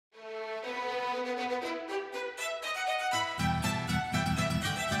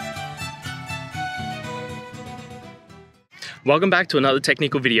Welcome back to another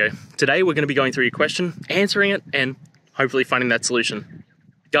technical video. Today we're going to be going through your question, answering it, and hopefully finding that solution.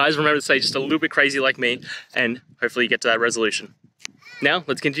 Guys, remember to stay just a little bit crazy like me, and hopefully you get to that resolution. Now,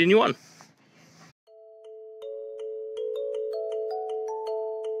 let's continue on.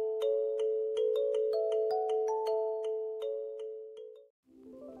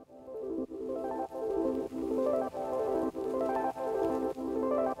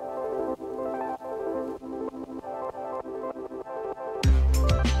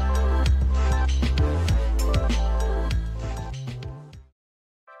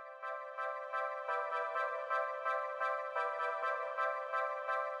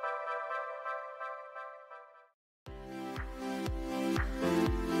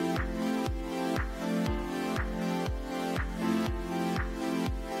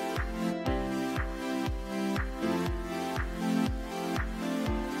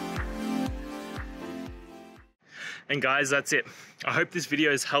 And guys, that's it. I hope this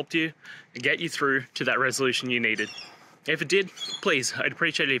video has helped you and get you through to that resolution you needed. If it did, please, I'd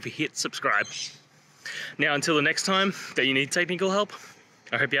appreciate it if you hit subscribe. Now, until the next time that you need technical help,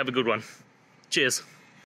 I hope you have a good one. Cheers.